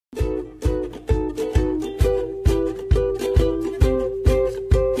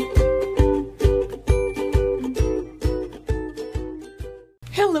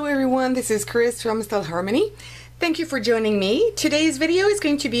this is Chris from Stylharmony. Thank you for joining me. Today's video is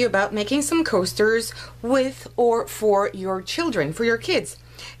going to be about making some coasters with or for your children, for your kids.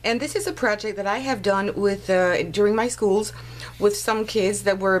 And this is a project that I have done with during my schools with some kids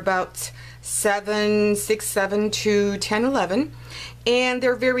that were about 6, 7 to 10, 11. And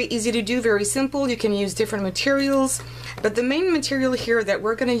they're very easy to do, very simple. You can use different materials, but the main material here that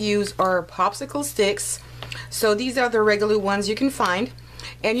we're going to use are popsicle sticks. So these are the regular ones you can find.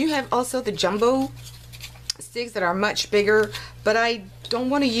 And you have also the jumbo sticks that are much bigger, but I don't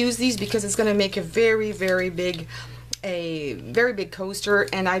want to use these because it's going to make a very big coaster,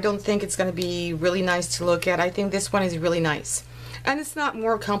 and I don't think it's going to be really nice to look at. I think this one is really nice, and it's not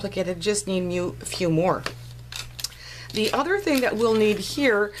more complicated, just need a few more. The other thing that we'll need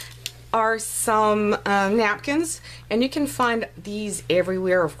here are some napkins, and you can find these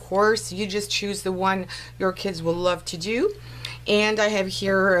everywhere, of course. You just choose the one your kids will love to do. And I have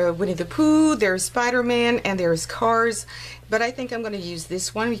here Winnie the Pooh, there's Spider-Man, and there's cars. But I think I'm going to use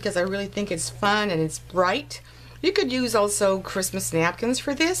this one because I really think it's fun and it's bright. You could use also Christmas napkins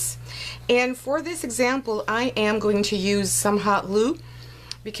for this. And for this example, I am going to use some hot glue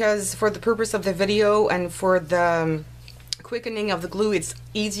because for the purpose of the video and for the quickening of the glue, it's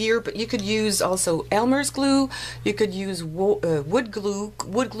easier. But you could use also Elmer's glue. You could use wood glue.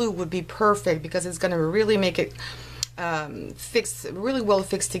 Wood glue would be perfect because it's going to really make it really well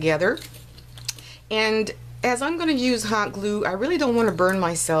fixed together. And as I'm going to use hot glue, I really don't want to burn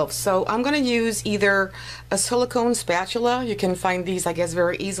myself, so I'm going to use either a silicone spatula. You can find these, I guess,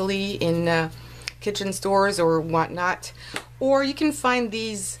 very easily in kitchen stores or whatnot, or you can find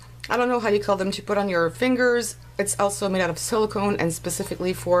these, I don't know how you call them, to put on your fingers. It's also made out of silicone and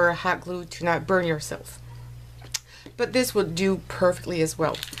specifically for hot glue to not burn yourself, but this would do perfectly as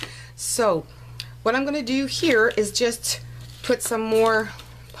well. So what I'm going to do here is just put some more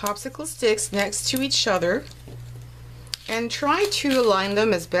popsicle sticks next to each other and try to align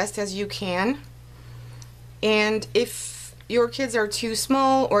them as best as you can. And if your kids are too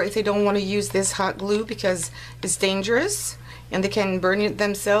small, or if they don't want to use this hot glue because it's dangerous and they can burn it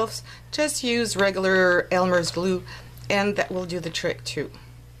themselves, just use regular Elmer's glue and that will do the trick too.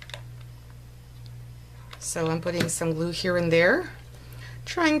 So I'm putting some glue here and there,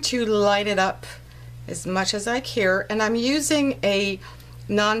 trying to light it up as much as I care, and I'm using a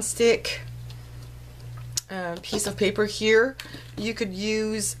non-stick piece of paper here. You could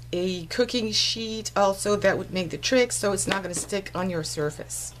use a cooking sheet also, that would make the trick, so it's not going to stick on your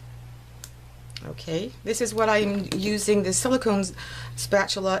surface. Okay, this is what I'm using. The silicone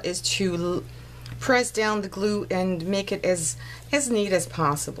spatula is to press down the glue and make it as neat as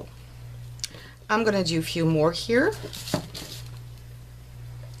possible. I'm going to do a few more here.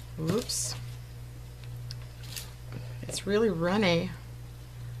 Oops. It's really runny.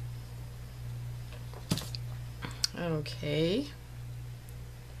 Okay.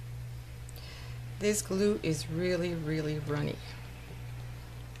 This glue is really runny.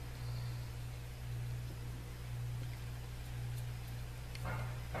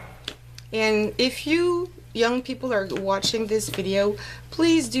 And if you young people are watching this video,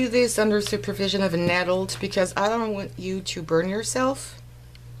 please do this under supervision of an adult because I don't want you to burn yourself,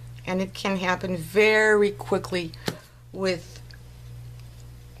 and it can happen very quickly with,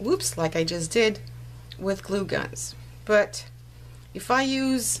 whoops, like I just did with glue guns. But if I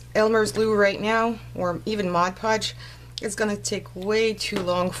use Elmer's glue right now, or even Mod Podge, it's going to take way too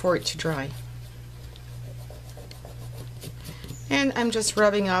long for it to dry. And I'm just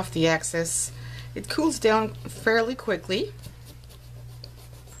rubbing off the excess. It cools down fairly quickly.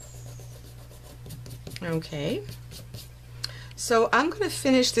 Okay. So I'm going to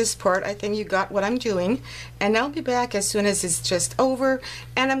finish this part. I think you got what I'm doing, and I'll be back as soon as it's just over,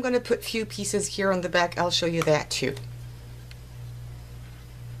 and I'm going to put a few pieces here on the back. I'll show you that too.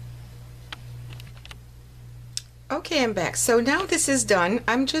 Okay, I'm back. So now this is done.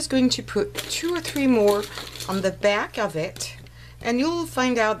 I'm just going to put 2 or 3 more on the back of it, and you'll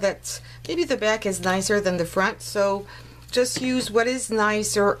find out that maybe the back is nicer than the front, so just use what is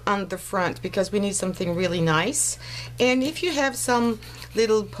nicer on the front because we need something really nice. And if you have some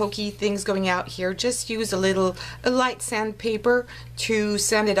little pokey things going out here, just use a light sandpaper to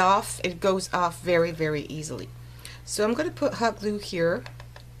sand it off. It goes off very easily. So I'm going to put hot glue here.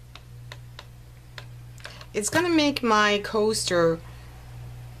 It's going to make my coaster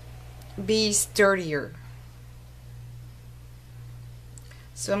be sturdier.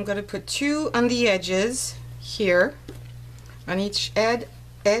 So I'm going to put 2 on the edges here, on each edge,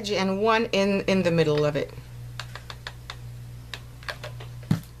 and 1 in the middle of it.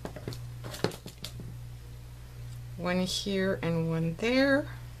 One here and one there.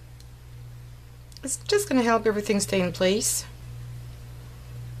 It's just going to help everything stay in place.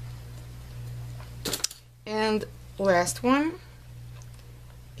 And last one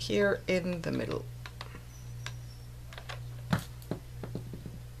here in the middle.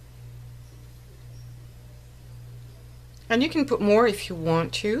 And you can put more if you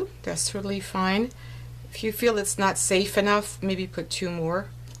want to. That's totally fine. If you feel it's not safe enough, maybe put 2 more.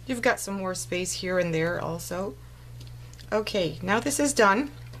 You've got some more space here and there also. Okay, now this is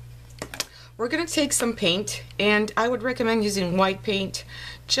done. We're going to take some paint, and I would recommend using white paint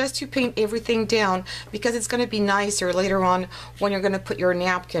just to paint everything down, because it's going to be nicer later on when you're going to put your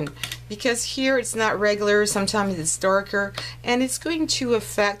napkin. Because here it's not regular, sometimes it's darker, and it's going to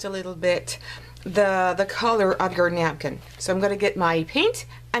affect a little bit the color of your napkin. So I'm going to get my paint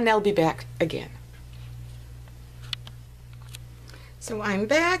and I'll be back again. So I'm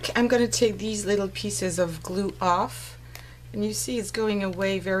back. I'm going to take these little pieces of glue off, and you see it's going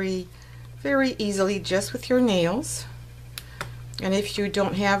away very easily just with your nails. And if you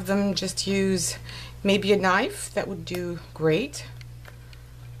don't have them, just use maybe a knife. That would do great.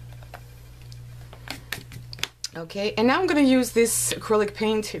 Okay, and now I'm going to use this acrylic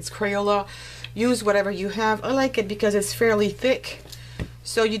paint. It's Crayola. Use whatever you have. I like it because it's fairly thick,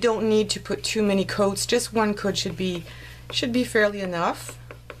 so you don't need to put too many coats. Just 1 coat should be fairly enough.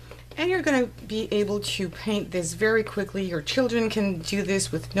 And you're going to be able to paint this very quickly. Your children can do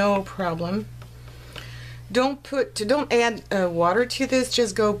this with no problem. Don't add water to this.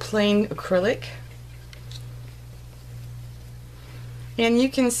 Just go plain acrylic. And you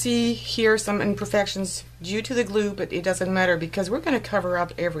can see here some imperfections due to the glue, but it doesn't matter because we're going to cover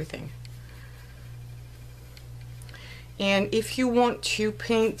up everything. And if you want to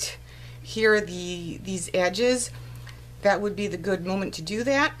paint here these edges, that would be the good moment to do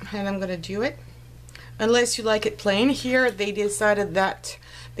that, and I'm going to do it. Unless you like it plain. Here they decided that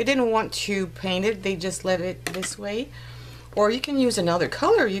they didn't want to paint it, they just let it this way. Or you can use another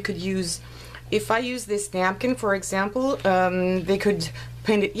color. You could use, if I use this napkin for example, they could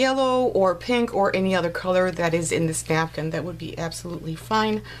paint it yellow or pink or any other color that is in this napkin. That would be absolutely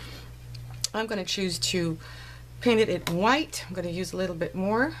fine. I'm going to choose to paint it in white. I'm going to use a little bit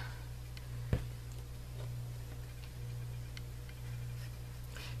more.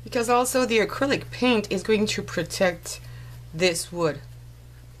 Because also the acrylic paint is going to protect this wood.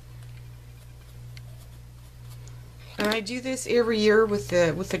 And I do this every year with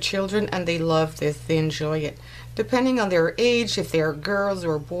the children, and they love this. They enjoy it. Depending on their age, if they are girls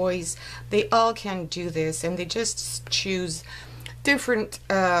or boys, they all can do this, and they just choose different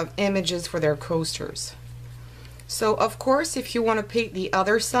images for their coasters. So of course, if you want to paint the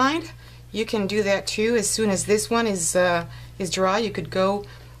other side, you can do that too. As soon as this one is dry, you could go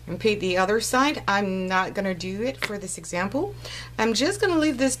and paint the other side. I'm not going to do it for this example. I'm just going to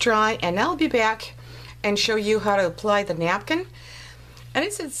leave this dry, and I'll be back and show you how to apply the napkin. And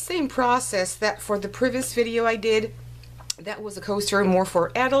it's the same process that for the previous video I did. That was a coaster more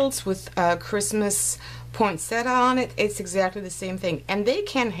for adults with a Christmas poinsettia on it. It's exactly the same thing, and they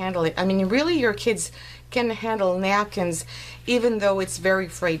can handle it. I mean, really, your kids can handle napkins even though it's very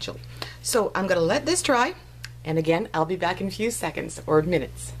fragile. So I'm going to let this dry, and again, I'll be back in a few seconds or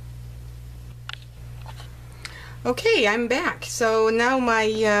minutes. Okay, I'm back. So now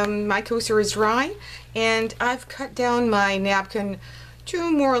my coaster is dry, and I've cut down my napkin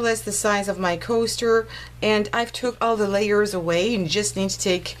to more or less the size of my coaster, and I've took all the layers away and just need to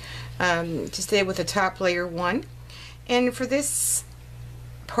take to stay with the top layer one. And for this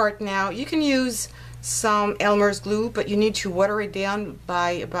part now, you can use some Elmer's glue, but you need to water it down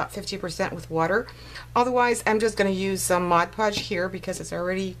by about 50% with water. Otherwise, I'm just going to use some Mod Podge here because it's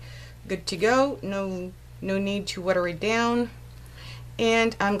already good to go. No need to water it down.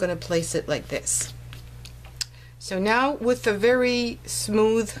 And I'm going to place it like this. So now with a very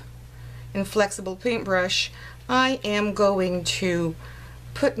smooth and flexible paintbrush, I am going to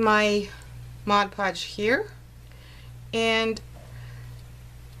put my Mod Podge here, and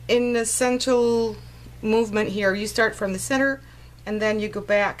in the central movement here, you start from the center and then you go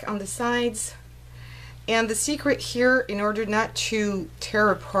back on the sides. And the secret here, in order not to tear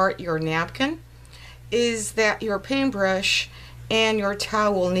apart your napkin, is that your paintbrush and your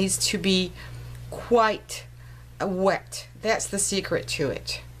towel needs to be quite wet. That's the secret to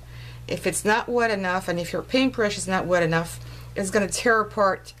it. If it's not wet enough, and if your paintbrush is not wet enough, it's going to tear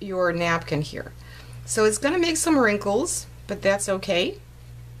apart your napkin here. So it's going to make some wrinkles, but that's okay.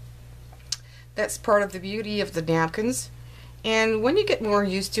 That's part of the beauty of the napkins. And when you get more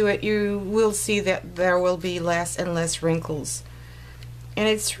used to it, you will see that there will be less and less wrinkles. And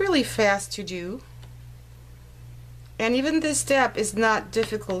it's really fast to do. And even this step is not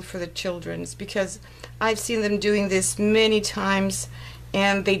difficult for the children because I've seen them doing this many times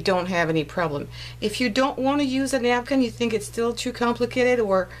and they don't have any problem. If you don't want to use a napkin, you think it's still too complicated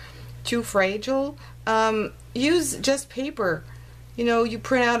or too fragile, use just paper. You know, you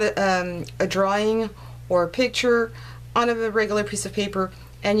print out a drawing or a picture on a regular piece of paper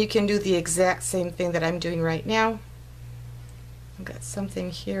and you can do the exact same thing that I'm doing right now. I've got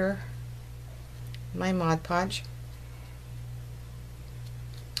something here, my Mod Podge.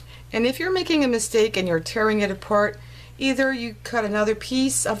 And if you're making a mistake and you're tearing it apart, either you cut another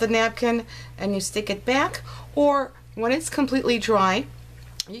piece of the napkin and you stick it back, or when it's completely dry,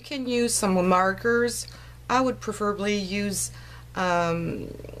 you can use some markers. I would preferably use,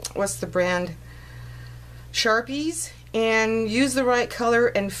 what's the brand? Sharpies, and use the right color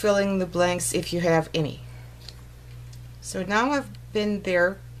and fill in the blanks if you have any. So now I've been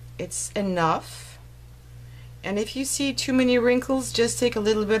there, it's enough. And if you see too many wrinkles, just take a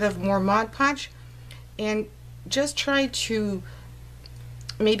little bit of more Mod Podge and just try to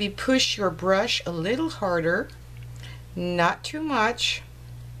maybe push your brush a little harder, not too much,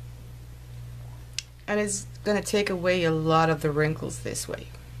 and it's going to take away a lot of the wrinkles this way.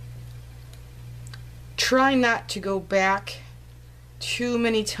 Try not to go back too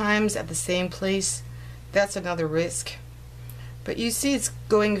many times at the same place. That's another risk. But you see it's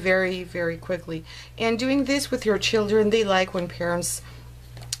going very, very quickly. And doing this with your children, they like when parents,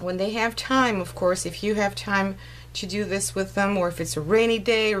 when they have time, of course, if you have time to do this with them, or if it's a rainy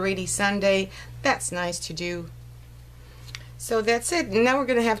day, a rainy Sunday, that's nice to do. So that's it. Now we're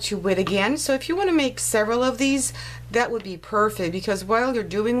going to have to wet again. So if you want to make several of these, that would be perfect, because while you're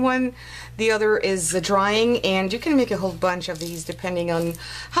doing one, the other is drying, and you can make a whole bunch of these depending on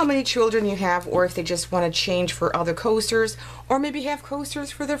how many children you have, or if they just want to change for other coasters, or maybe have coasters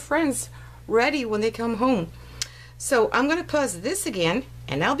for their friends ready when they come home. So I'm going to pause this again,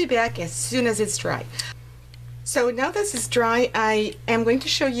 and I'll be back as soon as it's dry. So now this is dry, I am going to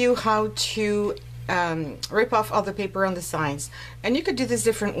show you how to rip off all the paper on the sides. And you could do this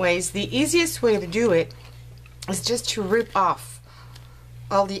different ways. The easiest way to do it is just to rip off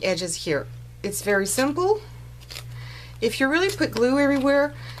all the edges here. It's very simple. If you really put glue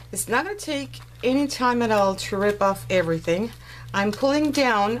everywhere, it's not going to take any time at all to rip off everything. I'm pulling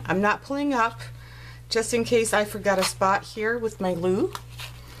down, I'm not pulling up, just in case I forgot a spot here with my glue.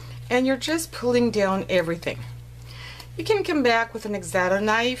 And you're just pulling down everything. You can come back with an X-Acto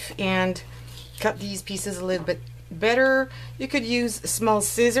knife and cut these pieces a little bit better. You could use small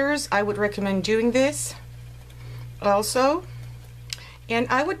scissors. I would recommend doing this also. And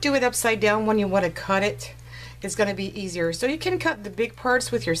I would do it upside down when you want to cut it. It's going to be easier. So you can cut the big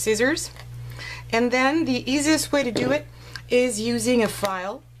parts with your scissors. And then the easiest way to do it is using a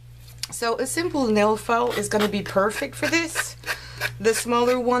file. So a simple nail file is going to be perfect for this. The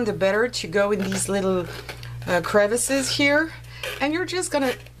smaller one, the better, to go in these little crevices here. And you're just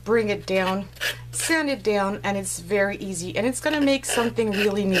going to bring it down, sand it down, and it's very easy, and it's going to make something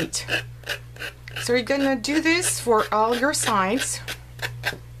really neat. So you're going to do this for all your sides.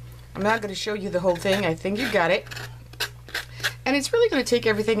 I'm not going to show you the whole thing, I think you got it. And it's really going to take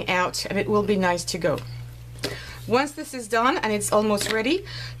everything out, and it will be nice to go. Once this is done and it's almost ready,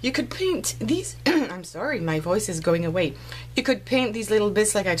 you could paint these I'm sorry, my voice is going away. You could paint these little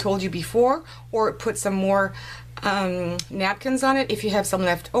bits like I told you before, or put some more napkins on it if you have some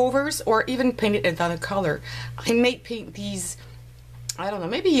leftovers, or even paint it another color. I may paint these, I don't know,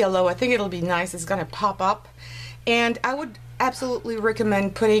 maybe yellow. I think it'll be nice. It's gonna pop up. And I would absolutely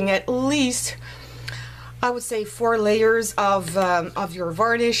recommend putting at least, I would say, 4 layers of your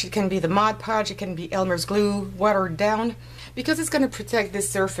varnish. It can be the Mod Podge, it can be Elmer's glue watered down, because it's going to protect this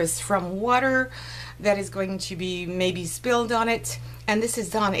surface from water that is going to be maybe spilled on it. And this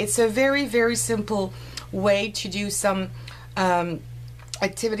is done. It's a very, very simple way to do some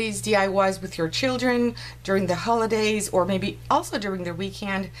activities, DIYs with your children during the holidays, or maybe also during the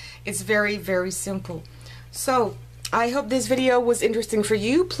weekend. It's very, very simple. So I hope this video was interesting for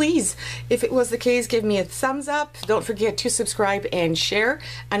you. Please, if it was the case, give me a thumbs up. Don't forget to subscribe and share.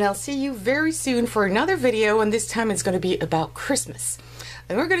 And I'll see you very soon for another video, and this time it's going to be about Christmas.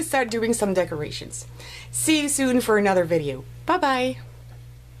 And we're going to start doing some decorations. See you soon for another video. Bye-bye.